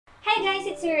Hi guys,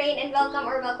 it's me Rain and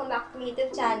welcome back to my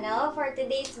YouTube channel. For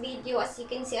today's video, as you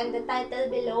can see on the title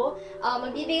below,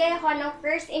 magbibigay ako ng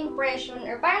first impression,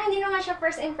 or parang hindi naman siya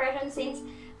first impression since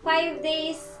 5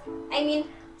 days,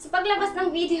 sa paglabas ng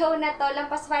video na to,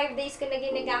 lampas 5 days ko na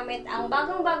ginagamit ang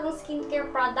bagong-bagong skincare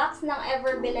products ng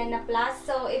Bilena Plus.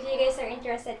 So if you guys are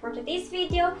interested for today's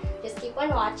video, just keep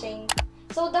on watching.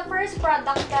 So the first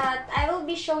product that I will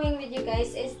be showing with you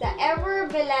guys is the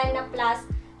Bilena Plus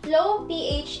Low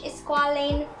pH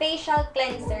Squalane Facial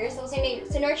Cleanser. So,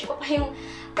 sinerch ko pa yung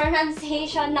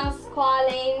pronunciation ng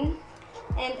Squalane.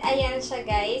 And ayan siya,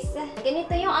 guys.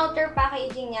 Ganito yung outer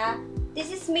packaging niya. This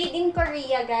is made in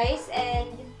Korea, guys. And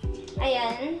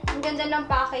ayan, ang ganda ng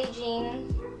packaging.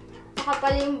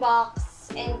 Nakapal yung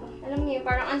box. And alam niyo,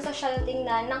 parang unsocial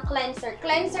tingnan ng cleanser.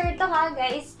 Cleanser ito ha,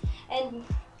 guys. And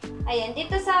ayan,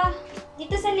 dito sa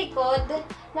likod,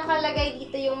 nakalagay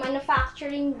dito yung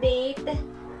manufacturing date.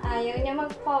 Ayaw niya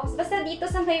mag-focus. Basta dito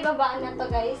sa may baba na to,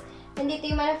 guys. Nandito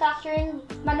yung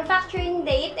manufacturing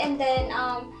date, and then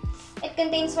it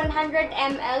contains 100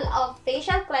 ml of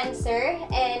facial cleanser,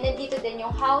 and nandito din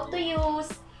yung how to use,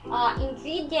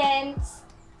 ingredients,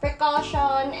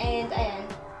 precaution, and ayan.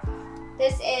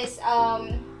 This is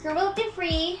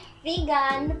cruelty-free,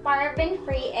 vegan,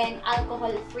 paraben-free, and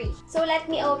alcohol-free. So let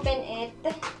me open it.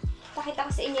 Pakita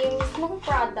ko sa inyo yung mismong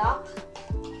product.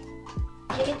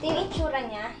 Ganito yung itsura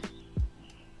niya.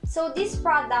 So, this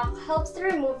product helps to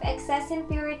remove excess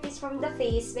impurities from the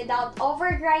face without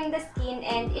over-drying the skin,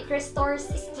 and it restores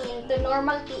skin to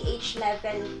normal pH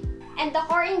level. And the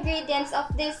core ingredients of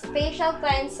this facial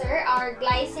cleanser are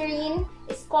Glycerin,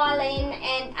 Squalane,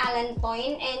 and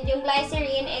Allantoin. And yung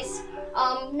Glycerin is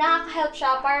nakaka-help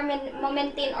siya para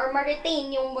ma-maintain or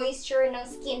ma-retain yung moisture ng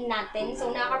skin natin.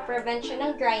 So, nakaka-prevent siya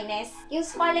ng dryness. Yung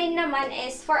Squalane naman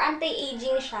is for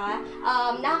anti-aging siya.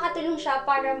 Nakakatulong siya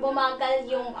para bumagal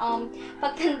yung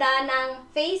pagtanda ng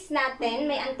face natin.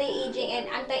 May anti-aging and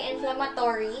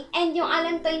anti-inflammatory. And yung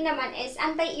Allantoin naman is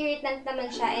anti-irritant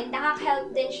naman siya, and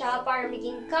nakaka-help din siya para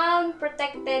maging calm,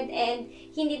 protected, and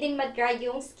hindi din ma-dry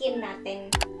yung skin natin.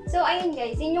 So, ayun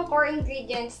guys, yun yung core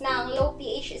ingredients ng low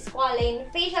pH Squalane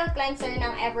facial cleanser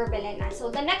ng Bilena. So,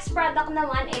 the next product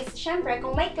naman is, syempre,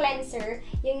 kung may cleanser,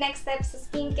 yung next step sa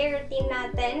skincare routine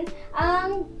natin,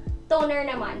 ang toner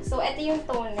naman. So, ito yung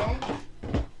toner.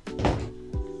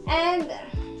 And,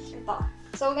 ito.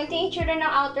 So, ganito yung itsura ng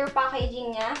outer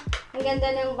packaging niya. Ang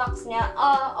ganda ng box niya.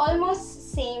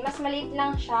 Almost same. Mas maliit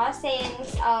lang siya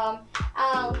since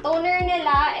ang toner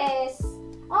nila is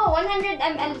 100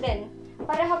 ml din.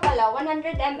 Pareho pala,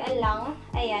 100 ml lang.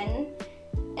 Ayan.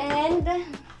 And,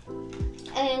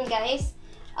 ayan guys.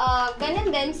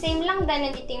 Ganun din. Same lang din.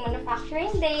 Nandito yung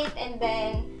manufacturing date. And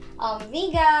then,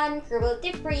 vegan,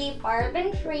 cruelty-free,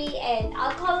 paraben-free, and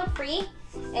alcohol-free.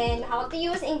 And how to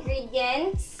use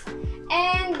ingredients.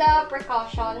 And the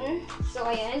precaution. So,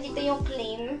 ayan. Nandito yung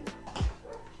claim.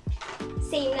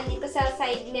 Same. Nandito sa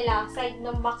side nila. Side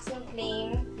ng box ng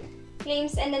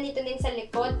claims, and nandito din sa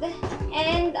likod.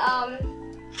 And,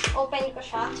 open ko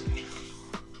siya.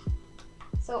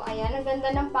 So, ayan. Ang ganda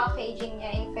ng packaging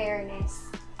niya, in fairness.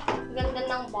 Ang ganda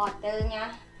ng bottle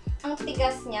niya. Ang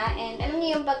tigas niya. And, alam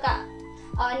niyo yung pagka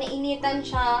nainitan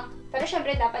siya. Pero,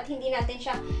 syempre, dapat hindi natin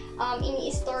siya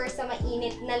ini-store sa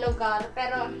mainit na lugar.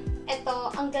 Pero, ito,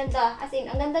 ang ganda. As in,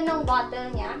 ang ganda ng bottle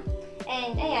niya.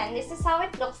 And, ayan. This is how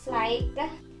it looks like.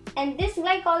 And this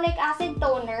Glycolic Acid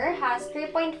toner has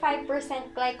 3.5%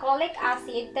 glycolic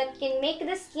acid that can make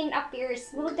the skin appear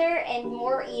smoother and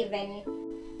more even.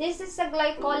 This is a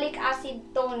Glycolic Acid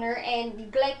toner,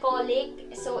 and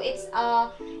glycolic, so it's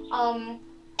a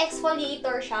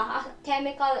exfoliator siya, a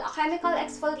chemical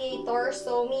exfoliator,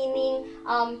 so meaning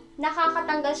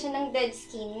nakakatanggal siya ng dead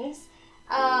skins.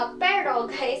 Pero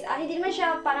guys, hindi naman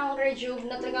siya parang rejuve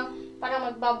na talagang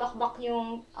parang magbabakbak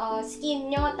yung skin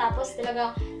nyo, tapos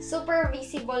talagang super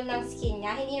visible ng skin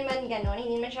niya. Hindi naman ganun,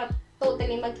 hindi naman siya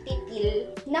totally magpipil.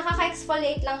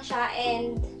 Nakaka-exfoliate lang siya,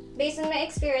 and based on my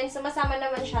experience, sumasama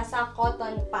naman siya sa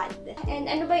cotton pad. And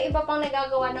ano ba yung iba pang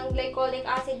nagagawa ng Glycolic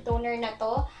Acid toner na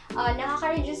to?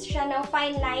 Nakaka-reduce siya ng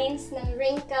fine lines, ng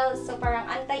wrinkles, so parang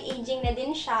anti-aging na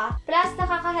din siya. Plus,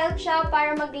 nakaka-help siya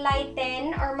para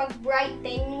mag-lighten or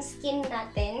mag-brighten yung skin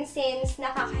natin, since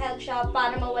nakaka-help siya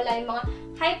para mawala yung mga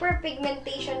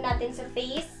hyperpigmentation natin sa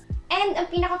face. And ang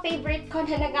pinaka-favorite ko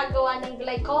na nagagawa ng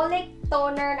Glycolic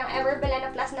toner ng Bilena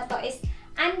Plus na to is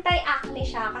anti-acne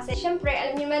siya. Kasi syempre,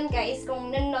 alam niyo man guys,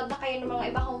 kung nanonood na kayo ng mga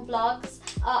iba kong vlogs,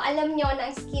 alam niyo na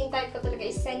ang skin type ko talaga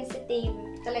is sensitive.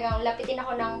 Talagang lapitin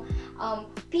ako ng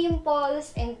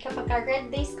pimples, and kapag red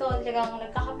days ko, talagang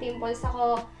nagkaka-pimples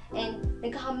ako, and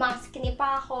nagkaka-maskne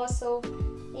pa ako. So,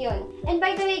 Yun. And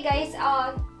by the way guys,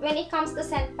 when it comes to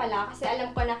scent pala, kasi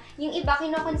alam ko na yung iba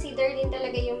kino-consider din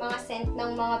talaga yung mga scent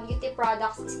ng mga beauty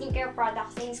products, skincare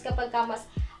products, since kapag ka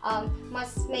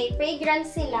mas may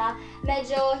fragrance sila,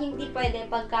 medyo hindi pwede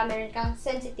pagka meron kang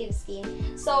sensitive skin.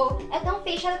 So, etong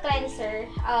facial cleanser,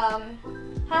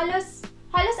 halos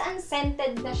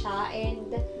unscented na siya,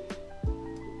 and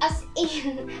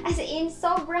as in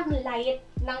sobrang light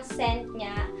ng scent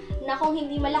niya, na kung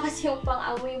hindi malakas yung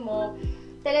pang-amoy mo,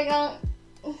 talagang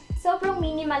sobrang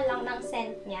minimal lang ng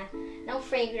scent niya, ng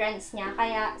fragrance niya,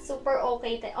 kaya super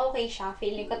okay siya,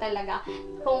 feeling ko talaga.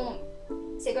 Kung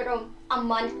siguro a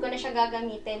month ko na siya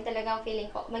gagamitin, talagang feeling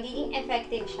ko magiging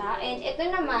effective siya. And ito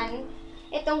naman,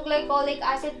 itong Glycolic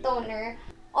Acid Toner,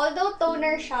 although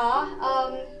toner siya,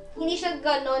 hindi siya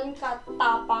ganon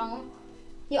katapang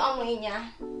yung amoy niya.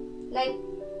 Like,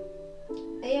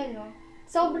 ayan no,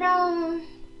 sobrang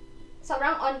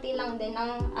onti lang din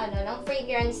ng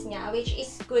fragrance niya, which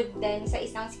is good din sa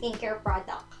isang skincare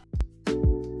product.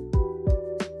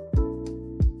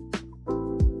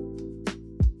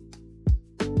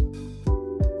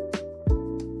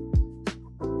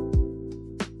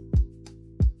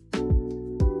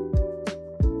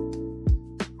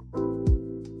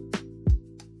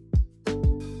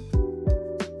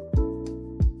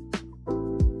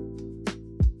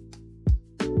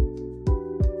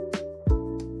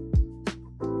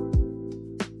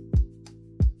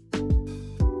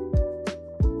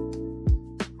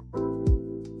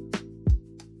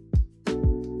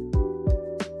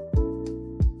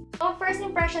 First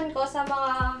impression ko sa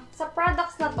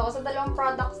products na to, sa dalawang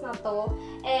products na to,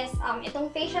 is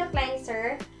itong facial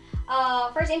cleanser.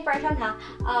 First impression ha,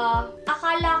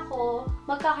 akala ko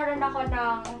magkakaroon ako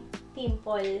ng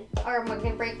pimple or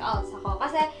mag-breakouts ako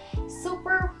kasi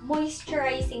super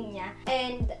moisturizing niya,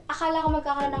 and akala ko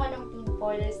magkakaroon ako ng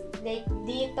pimples like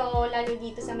dito, lalo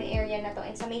dito sa may area na to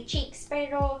and sa may cheeks,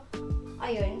 pero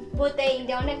ayun, buti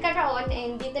hindi ako nagkaroon.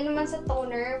 And dito naman sa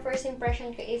toner, first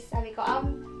impression ko is, sabi ko,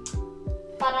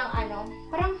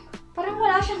 parang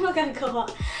wala siyang magagawa.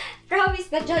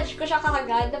 Promise, na-judge ko siya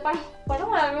kaagad, na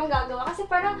parang wala namang magagawa kasi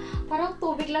parang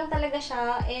tubig lang talaga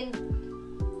siya, and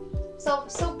so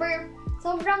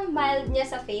sobrang mild niya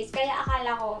sa face, kaya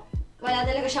akala ko wala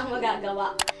talaga siyang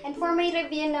magagawa. And for my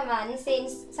review naman,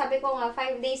 since sabi ko nga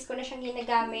 5 days ko na siyang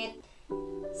ginagamit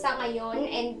sa ngayon,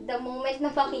 and the moment na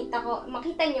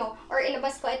makita nyo or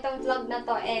ilabas ko itong vlog na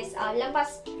to is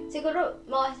lampas siguro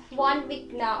mga 1 week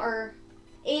na or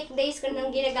 8 days ko nang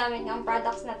ginagamit ng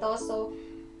products na to. So,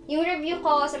 yung review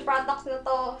ko sa products na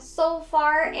to so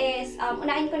far is,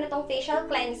 unahin ko na tong facial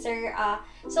cleanser.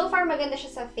 So far, maganda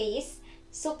siya sa face.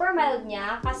 Super mild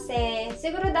niya kasi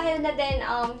siguro dahil na din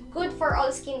good for all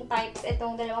skin types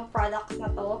itong dalawang products na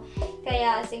to.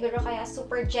 Kaya siguro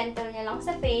super gentle niya lang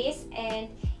sa face, and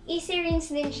easy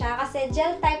rinse din siya kasi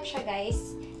gel type siya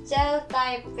guys. Gel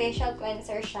type facial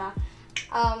cleanser siya.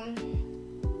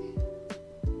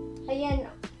 Ayan,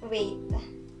 wait.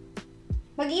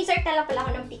 Mag-insert na lang pala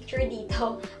ako ng picture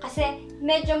dito kasi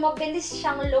medyo mabilis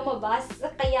siyang lumabas,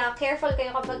 kaya careful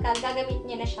kayo kapag gagamit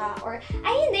niyo na siya. Or,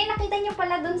 ay hindi, nakita niyo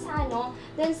pala dun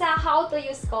sa how to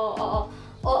use ko.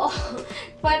 Oo.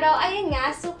 Pero, ayun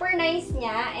nga, super nice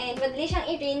niya, and madali siyang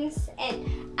i-rinse, and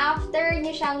after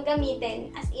niyo siyang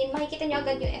gamitin, as in, makikita niyo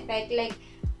agad yung effect. Like,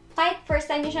 kahit first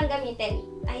time nyo siyang gamitin,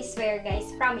 I swear guys,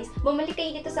 promise, bumalik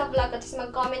kayo dito sa vlog at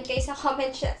mag-comment kayo sa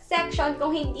comment section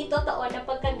kung hindi totoo na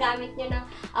pagkagamit nyo ng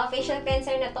facial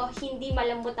cleanser na to, hindi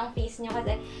malambot ang face nyo,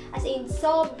 kasi as in,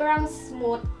 sobrang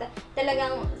smooth.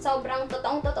 Talagang sobrang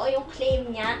totoong-totoo yung claim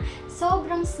niya.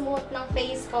 Sobrang smooth ng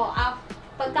face ko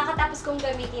pagkakatapos kong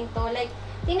gamitin to. Like,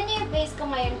 tingnan nyo yung face ko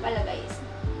ngayon pala guys.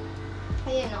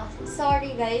 Ayun o.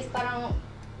 Sorry guys, parang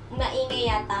maingay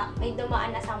yata, may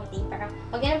dumaan na something, parang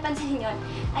huwag nyo napansin yun.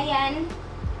 Ayan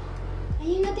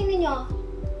na, tingnan nyo,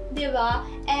 diba?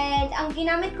 And ang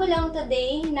ginamit ko lang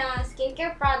today na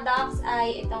skincare products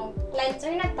ay itong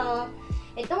cleanser na to,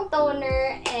 itong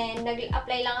toner, and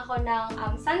nag-apply lang ako ng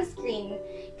sunscreen.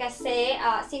 Kasi,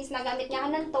 since nagamit niya ako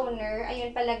ng toner,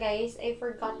 ayun pala guys, I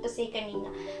forgot to say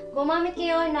kanina. Gumamit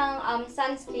kayo ng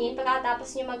sunscreen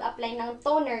pagkatapos nyo mag-apply ng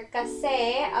toner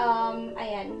kasi,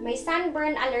 ayan, may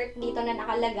sunburn alert dito na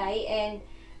nakalagay, and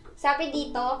sabi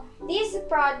dito, this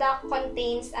product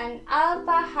contains an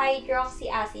alpha-hydroxy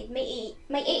acid. May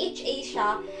AHA siya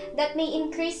that may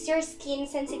increase your skin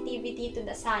sensitivity to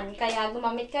the sun. Kaya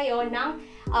gumamit kayo ng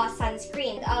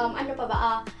sunscreen. Ano pa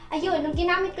ba? Ayun, nung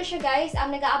ginamit ko siya guys,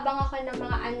 nag-aabang ako ng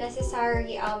mga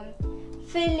unnecessary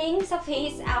feeling sa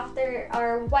face after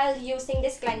or while using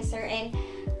this cleanser. And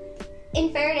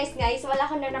in fairness guys, wala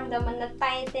akong naramdaman na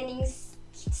tightening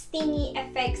stingy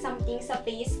effect something sa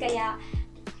face. Kaya,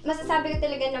 masasabi ko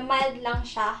talaga na mild lang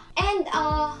siya. And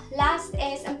last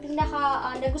is, ang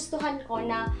pinaka nagustuhan ko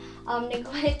na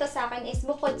nagawa nito sa akin is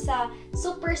bukod sa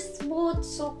super smooth,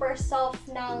 super soft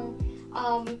ng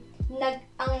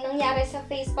ang nangyari sa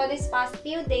face ko this past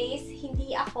few days,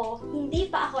 hindi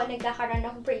pa ako nagkakaroon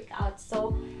ng breakout.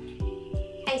 So,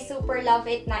 I super love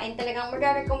it na, and talagang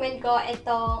mag-recommend ko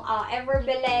itong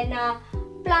Bilena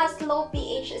plus low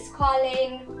pH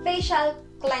Squalane facial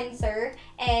cleanser.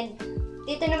 And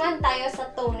dito naman tayo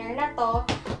sa toner na to.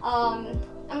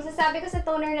 Ang sasabi ko sa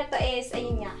toner na to is,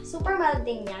 ayun nga, super mild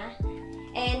din niya.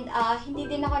 And hindi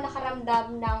din ako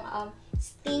nakaramdam ng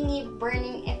stingy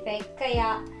burning effect.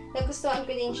 Kaya nagustuhan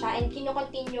ko din siya and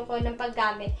kino-continue ko ng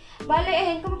paggamit. Bale,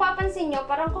 ayun, kung papansin nyo,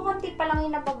 parang kukunti pa lang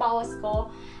yung nababawas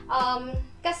ko.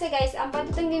 Kasi guys,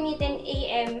 pwede itong gamitin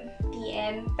AM,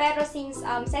 PM. Pero since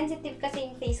sensitive kasi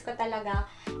yung face ko talaga,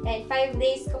 and 5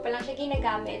 days ko pa lang siya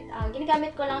ginagamit.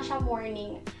 Ginagamit ko lang siya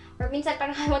morning. Or minsan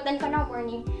parang kalimutan ko na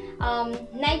morning.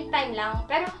 Nighttime lang.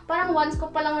 Pero parang once ko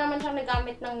pa lang naman siyang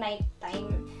nagamit ng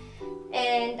nighttime.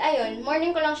 And ayun,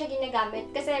 morning ko lang siya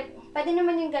ginagamit. Kasi pwede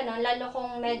naman yung gano'n, lalo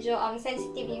kung medyo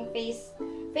sensitive yung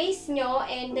face nyo.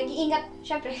 And nag-iingat,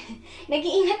 syempre,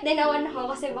 nag-iingat din naman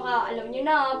ako kasi baka alam nyo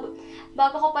na,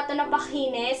 bago ko pa ito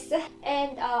napakinis.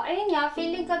 And ayun nga,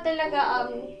 feeling ko talaga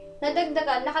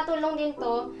nadagdagan, nakatulong din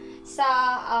to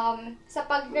sa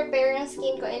pag-repair ng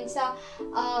skin ko and sa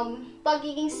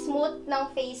pagiging smooth ng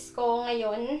face ko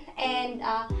ngayon. And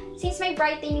since may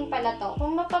brightening pala to,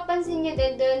 kung mapapansin nyo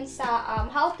din dun sa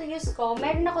how to use ko,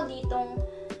 meron ako ditong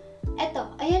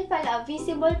eto, ayan pala,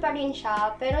 visible pa rin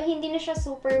siya, pero hindi na siya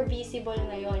super visible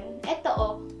ngayon. Eto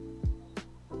oh.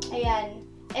 Ayan.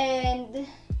 And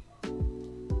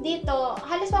dito,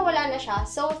 halos mawala na siya.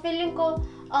 So, feeling ko,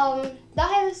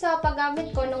 dahil sa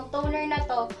paggamit ko ng toner na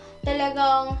to,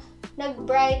 talagang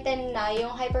nag-brighten na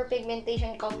yung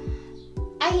hyperpigmentation ko.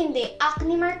 Ay, hindi.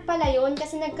 Acne mark pala yun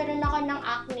kasi nagkaroon ako ng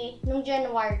acne nung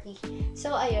January.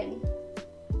 So, ayun.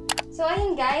 So,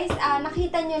 ayun guys.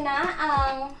 Nakita nyo na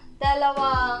ang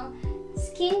dalawang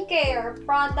skincare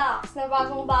products na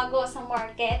bagong-bago sa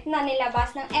market na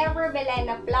nilabas ng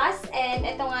Bilena Plus. And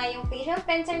ito nga yung facial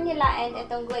cleanser nila and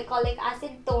itong Glycolic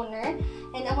Acid toner.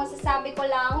 And ang masasabi ko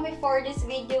lang before this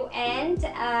video ends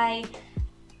I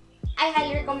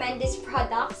highly recommend these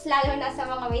products, lalo na sa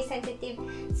mga may sensitive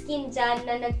skin dyan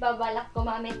na nagbabalak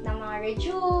gumamit ng mga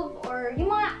rejuve or yung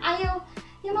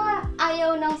mga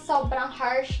ayaw ng sobrang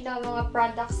harsh na mga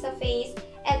products sa face.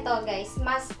 Eto guys,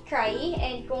 must try.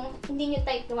 And kung hindi nyo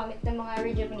type gumamit ng mga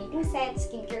rejuvenating set,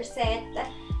 skincare set,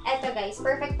 eto guys,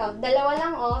 perfect to. Dalawa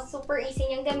lang oh, super easy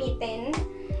niyang gamitin.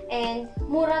 And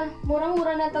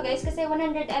murang-mura na to guys kasi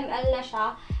 100 ml na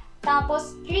siya.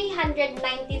 Tapos 395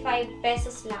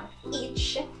 pesos lang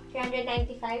each.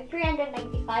 395.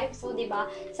 So, diba?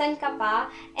 San ka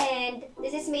pa? And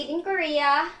this is made in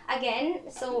Korea. Again,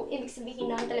 so, ibig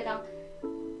sabihin nun talagang,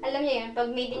 alam niyo yun,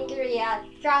 pag made in Korea,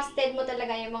 trusted mo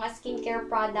talaga yung mga skincare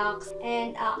products.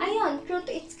 And, ayun, true to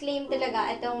its claim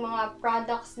talaga itong mga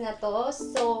products na to.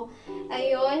 So,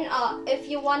 ayun, if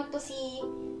you want to see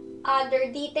other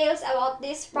details about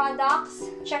these products,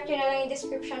 check nyo na lang yung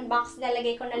description box.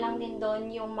 Lalagay ko na lang din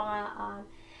doon yung mga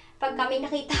pag kami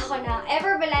nakita ko na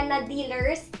Bilena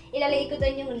dealers, ilalagay ko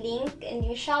doon yung link and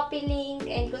yung Shopee link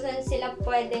and kung saan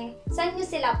nyo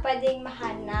sila pwedeng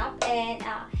mahanap. And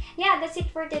yeah, that's it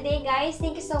for today guys.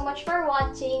 Thank you so much for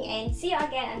watching and see you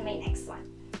again on my next one.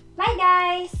 Bye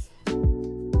guys!